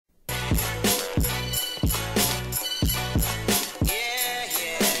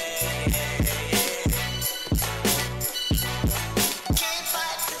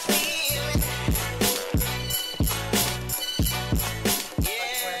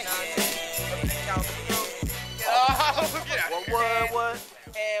What?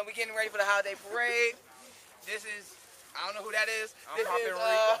 And we're getting ready for the holiday parade. This is, I don't know who that is. This is,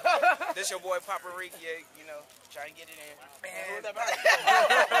 this your boy Papa Rick, you know, trying to get it in. And,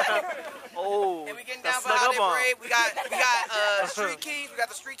 oh, and we getting down for the holiday parade. We got Street Kings. We got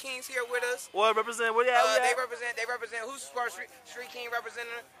the Street Kings here with us. What represent? What? Yeah, they represent. Who's Street King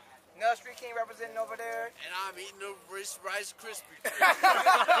representing? No, Street King representing over there. And I'm eating the Rice Krispie.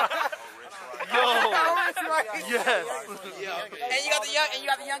 Yo. Yes. Yeah. And you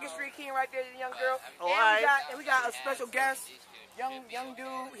got the youngest Street King right there, the young girl. Oh, and we got a special guest, young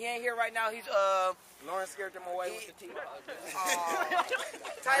dude. He ain't here right now. He's Lauren scared them away with the tea.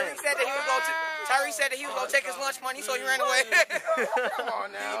 Tyree said that he was gonna take his lunch money, so he ran away. Come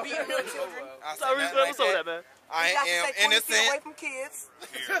on now. He beat little children. Tyree, what's up with that, man? I am innocent. Away from kids.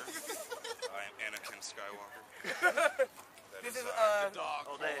 Here, I am Anakin Skywalker. This is the dog.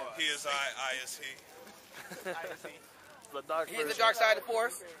 Oh, damn. He is I is he. The dark He's the dark side of the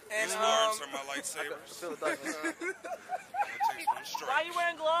Force. And His lords are my lightsabers. feel the darkness. It takes one strike. Why are you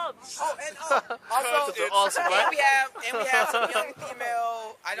wearing gloves? oh, and also, It's awesome, right? and we have some young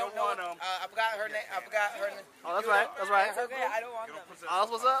female. I don't know. I forgot her name. Oh, that's right. That's right. Her group. I don't want them.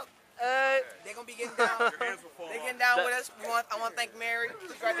 Oz, what's up? Hey. They're gonna be getting down. They're getting down with us. I want to thank Mary.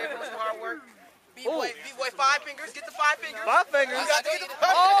 She's right there doing some hard work. B-boy, 5 fingers. Get the 5 fingers. 5 fingers. You got to get the 5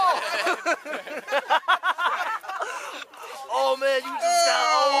 fingers. Oh man, you just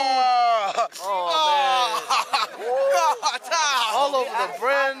got towel. all over the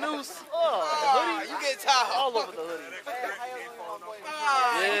brand new hoodie. You get towel. All over the hoodie.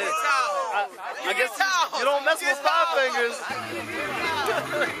 You get towel. I guess you don't mess with 5 fingers.